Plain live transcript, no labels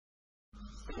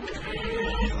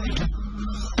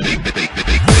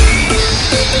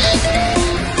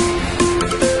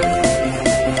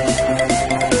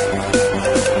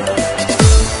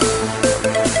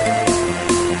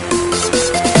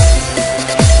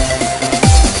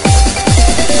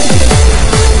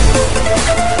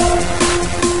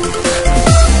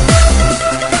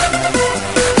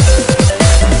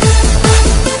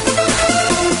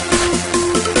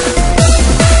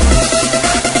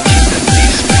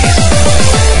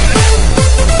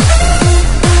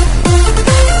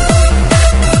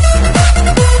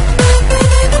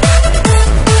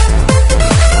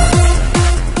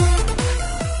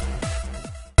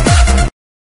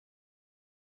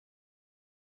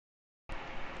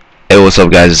Hey, what's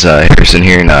up, guys? Harrison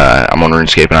here, and I'm on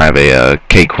RuneScape, and I have a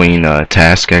K-Queen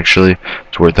task, actually.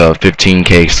 It's worth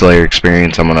 15k Slayer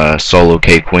experience. I'm on a solo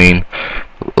K-Queen,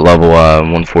 level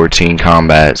 114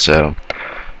 combat, so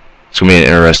it's going to be an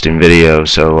interesting video.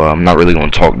 So I'm not really going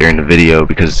to talk during the video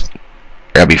because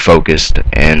I got to be focused,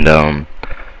 and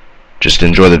just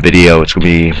enjoy the video. It's going to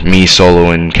be me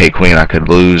soloing K-Queen. I could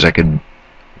lose, I could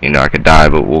die,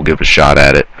 but we'll give a shot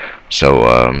at it.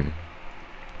 So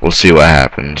we'll see what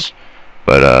happens.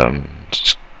 But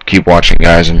just keep watching,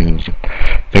 guys, and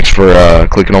thanks for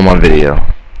clicking on my video.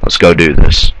 Let's go do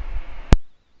this.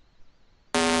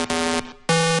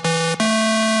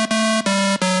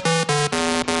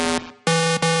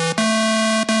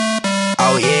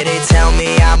 Oh yeah, they tell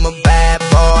me I'm a bad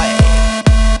boy.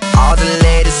 All the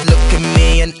ladies look at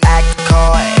me and act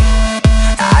coy.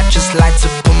 I just like to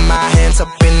put my hands up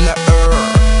in the air.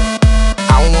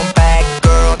 I want bad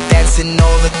girl dancing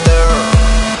over there.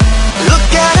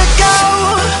 Look at her go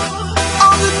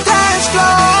on the dance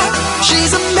floor.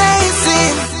 She's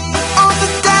amazing on the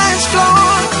dance floor.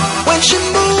 When she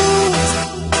moves,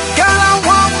 girl, I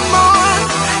want more.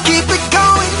 Keep it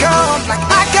going, girl, like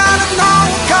I gotta know,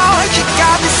 girl. You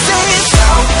got me saying,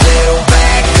 go, little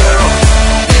bad girl,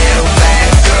 little bad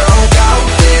girl, go,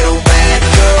 little bad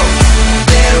girl,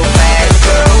 little bad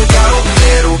girl, go,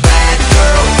 little bad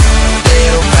girl,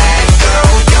 little bad girl,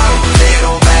 go,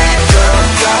 little bad girl,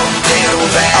 go, little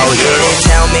bad. Oh yeah, they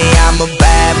tell me I'm a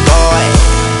bad boy.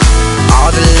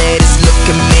 All the ladies look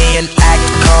at me and act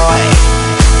coy.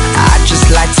 I just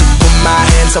like to put my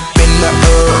hands up in the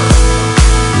air.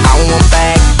 I want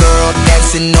bad girl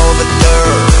dancing over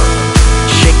there,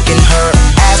 shaking her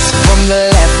ass from the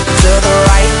left to the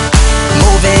right,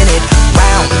 moving it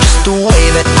round just the way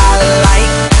that I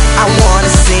like. I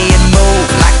wanna see it move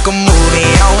like a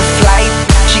movie on flight.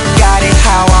 She got it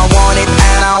how I want it,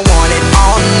 and I want it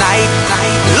all night.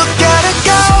 Look at her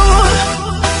go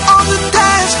on the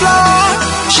dance floor.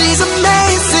 She's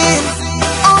amazing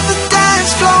on the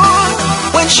dance floor.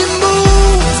 When she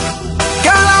moves,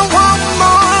 girl, I want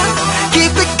more.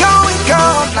 Keep it going,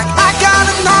 girl, like I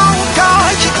gotta know,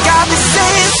 girl. You got me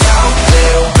saying, go,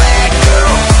 little bad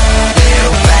girl,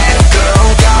 little bad girl,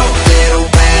 go, little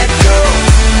bad girl,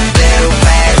 little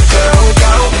bad girl,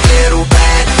 go, little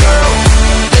bad girl,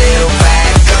 little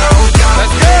bad girl, go,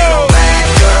 little bad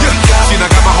girl, go. She done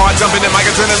got my heart jumping and my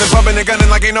adrenaline pumping and gunning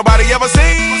like ain't nobody ever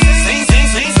seen.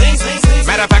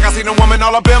 Matter of fact, I seen a woman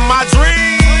all up in my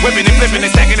dream, whipping and flipping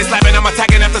and stacking and slapping. I'm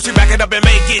attacking after she back it up and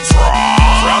make it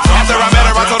drop. After I met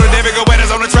her, I told her, David, go wet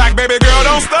on the track, baby girl,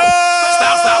 don't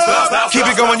stop. Keep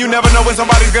it going, you never know when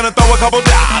somebody's gonna throw a couple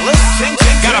dollars.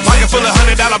 Got a pocket full of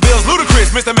 $100 bills,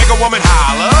 ludicrous, Mr. Make a Woman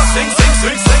holler.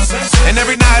 And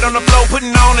every night on the floor,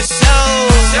 putting on a show.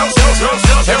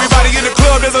 Everybody in the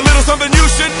club, there's a little something you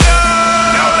should know.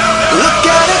 Look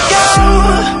at her go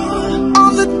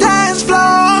on the dance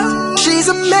floor. She's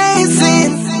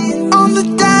amazing on the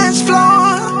dance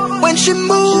floor. When she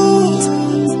moves,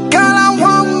 girl, I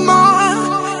want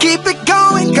more. Keep it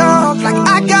going, girl, like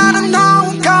I gotta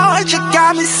know, girl. You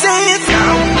got me saying, go,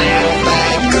 little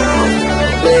bad girl,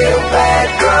 little bad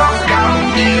girl, go,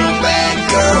 little bad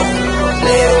girl,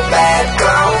 little bad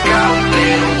girl, go,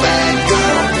 little bad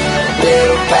girl,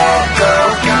 little bad girl,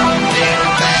 go,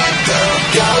 little bad girl,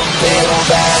 go, little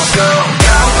bad girl,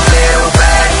 go, little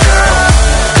bad girl,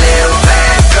 little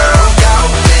bad girl, go,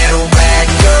 little bad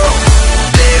girl,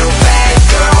 little bad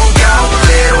girl, go,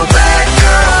 little bad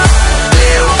girl,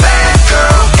 little bad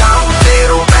girl, go,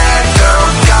 little bad girl,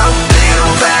 go,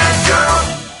 little bad girl.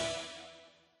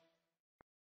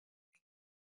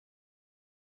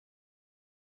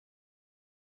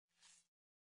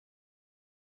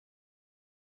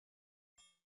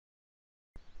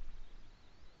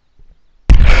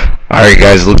 Alright,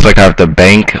 guys, looks like I have to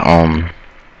bank. I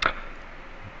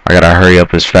gotta hurry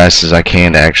up as fast as I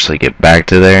can to actually get back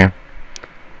to there.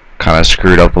 Kinda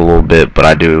screwed up a little bit, but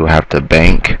I do have to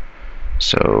bank.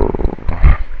 So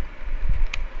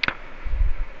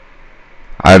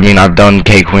I mean, I've done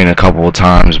K-Queen a couple of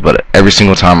times, but every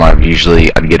single time I'd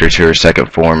get her to her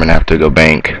second form and have to go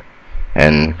bank,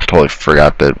 and totally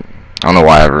forgot that. I don't know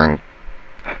why there's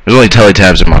only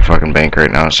teletabs in my fucking bank right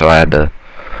now, so I had to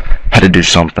do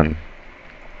something.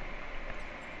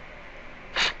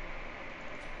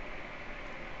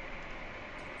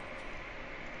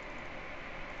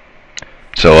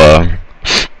 So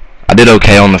I did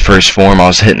okay on the first form. I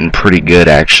was hitting pretty good,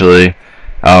 actually.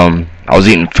 I was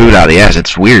eating food out of the ass.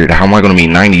 It's weird. How am I going to be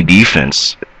 90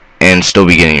 defense and still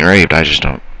be getting raped? I just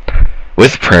don't.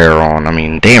 With prayer on, I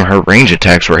mean, damn, her range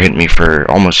attacks were hitting me for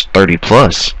almost 30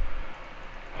 plus.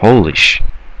 Holy sh...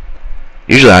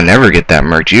 Usually I never get that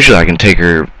merch. Usually I can take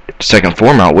her second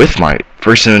form out with my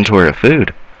first inventory of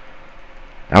food.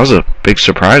 That was a big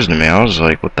surprise to me. I was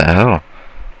like, what the hell?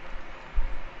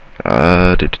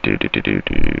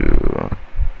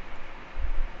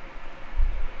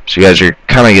 So you guys are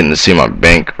kind of getting to see my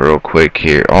bank real quick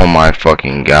here. Oh my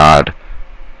fucking god.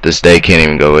 This day can't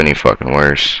even go any fucking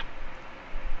worse.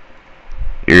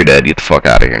 You're dead. Get the fuck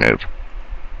out of here, noob.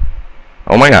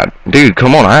 Oh my god. Dude,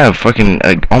 come on. I have fucking...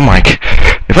 oh my...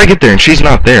 If I get there and she's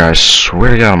not there, I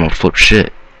swear to god I'm gonna flip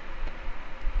shit.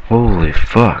 Holy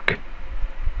fuck.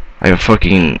 I have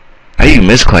fucking... How do you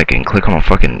misclick and click on a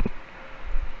fucking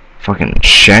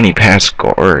shiny pass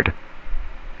guard?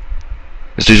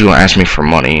 This dude's gonna ask me for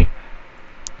money.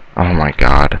 Oh my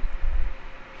god.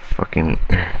 Fucking...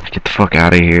 Get the fuck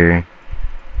out of here.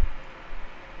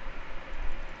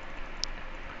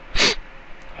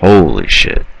 Holy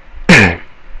shit.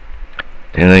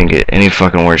 Didn't get any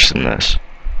fucking worse than this.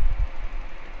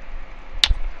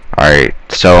 Alright,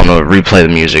 so I'm gonna replay the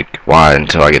music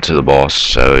until I get to the boss,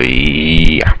 so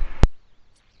yeah.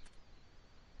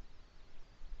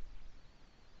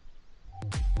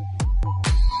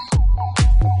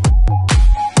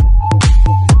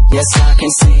 Yes, I can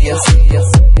see you,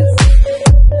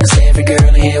 'cause every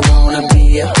girl here wanna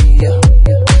be ya.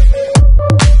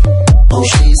 Oh,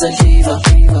 she's a diva.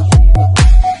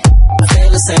 I feel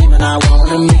the same and I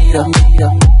wanna meet her.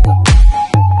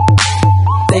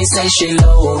 They say she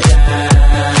low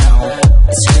down,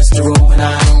 it's just a room and I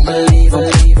don't believe her.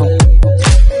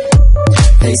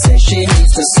 They say she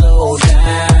needs to slow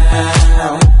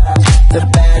down, the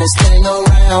baddest thing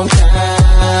around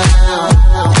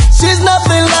town. She's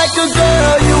nothing like a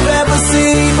girl you've ever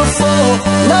seen before,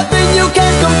 nothing you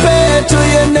can compare to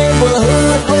your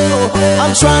neighborhood.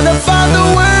 I'm trying to find the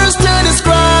words to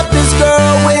describe this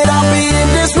girl without being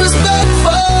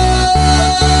disrespectful.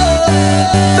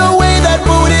 The way that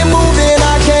booty moving,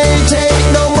 I can't take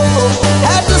no more.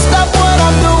 Have to stop what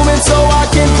I'm doing so I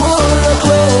can pull her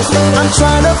close. I'm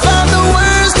trying to find the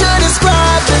words to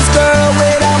describe this girl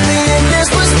without being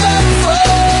disrespectful.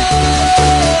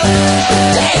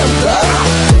 Damn girl,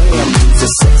 damn, you's a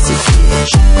sexy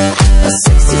bitch, a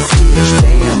sexy bitch.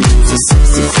 Damn, you's a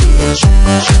sexy bitch.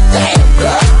 Damn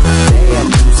girl, damn,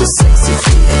 you's a sexy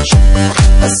bitch,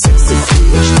 a sexy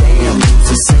bitch. Damn, you's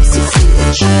a sexy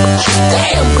bitch.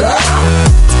 Damn girl.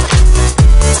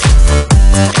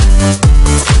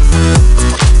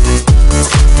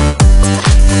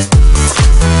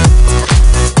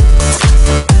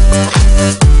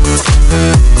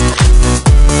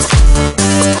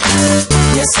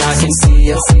 Yes, I can see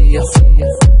you,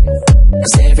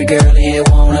 'cause every girl here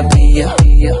wanna be ya.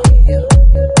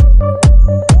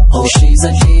 Oh, she's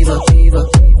a diva.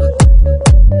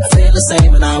 I feel the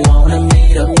same and I wanna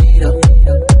meet her.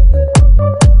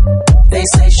 They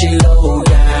say she low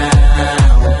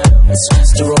down, it's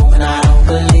just a room and I don't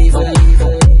believe her.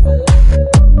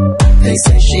 They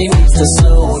say she needs to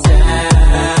slow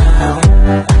down,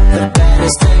 the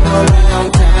baddest thing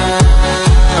around town.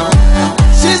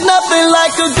 She's nothing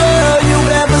like a girl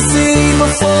you've ever seen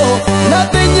before,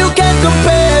 nothing you can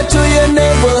compare to your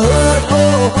neighborhood.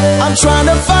 I'm trying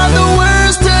to find the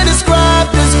words to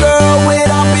describe this girl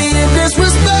without being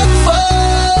disrespectful.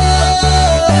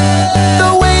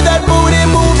 The way that booty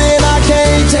moving, I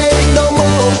can't take no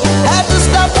more. Have to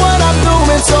stop what I'm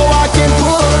doing so I can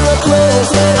pull her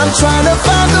close. I'm trying to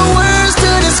find the words to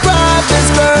describe this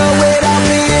girl without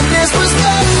being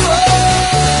disrespectful.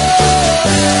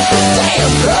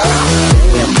 Damn girl,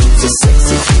 damn, you's a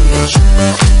sexy bitch,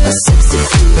 a sexy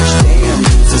bitch. Damn,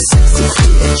 you's a sexy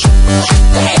bitch.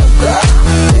 Damn girl,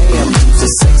 damn, you's a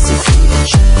sexy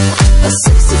bitch, a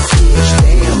sexy bitch.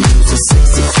 Damn, you's a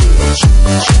sexy bitch.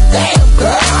 Damn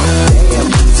girl, damn,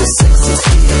 you's a sexy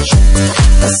bitch,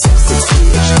 a sexy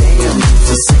bitch. Damn, you's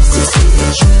a sexy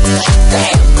bitch.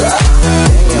 Damn girl,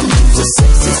 damn, you's a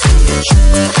sexy bitch,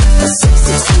 a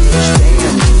sexy bitch.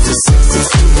 Damn, you's a sexy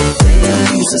bitch.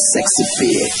 Damn, you's a sexy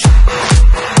bitch.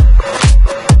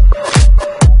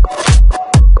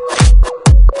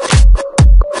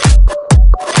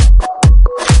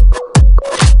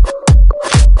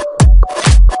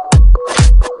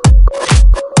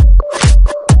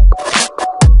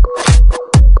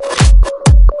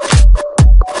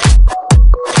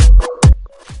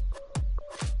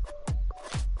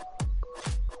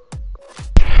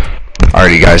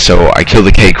 Alrighty guys, so I killed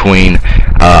the K Queen.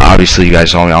 Obviously you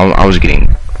guys saw me, I was getting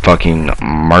fucking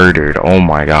murdered. Oh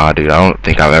my god, dude, I don't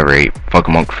think I've ever ate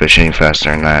fucking monkfish any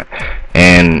faster than that.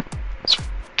 And let's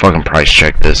fucking price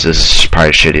check this. This is probably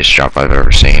the shittiest drop I've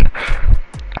ever seen.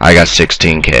 I got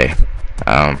 16k.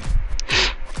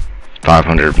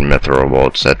 500 mithril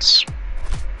bolts, that's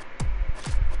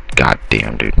God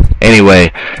damn, dude.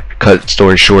 Anyway, cut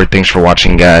story short, thanks for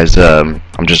watching, guys. I'm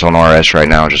just on RS right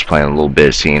now, just playing a little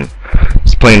bit,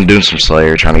 doing some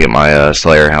Slayer, trying to get my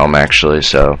Slayer helm, actually,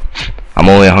 so I'm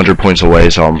only 100 points away,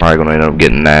 so I'm probably going to end up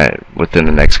getting that within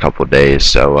the next couple of days.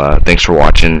 So thanks for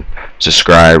watching.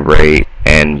 Subscribe, rate,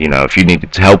 and you know, if you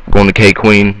need help going to K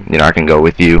Queen, you know, I can go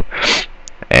with you.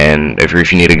 And if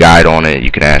you need a guide on it, you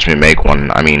can ask me to make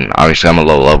one. I mean, obviously I'm a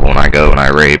low level when I go and I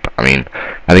rape. I mean,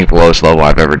 I think the lowest level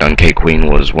I've ever done K Queen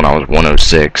was when I was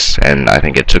 106, and I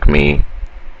think it took me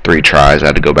 3 tries. I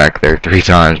had to go back there 3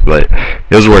 times, but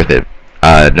it was worth it.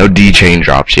 No D chain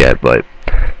drops yet, but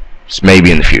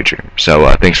maybe in the future.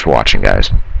 So thanks for watching,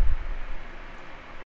 guys.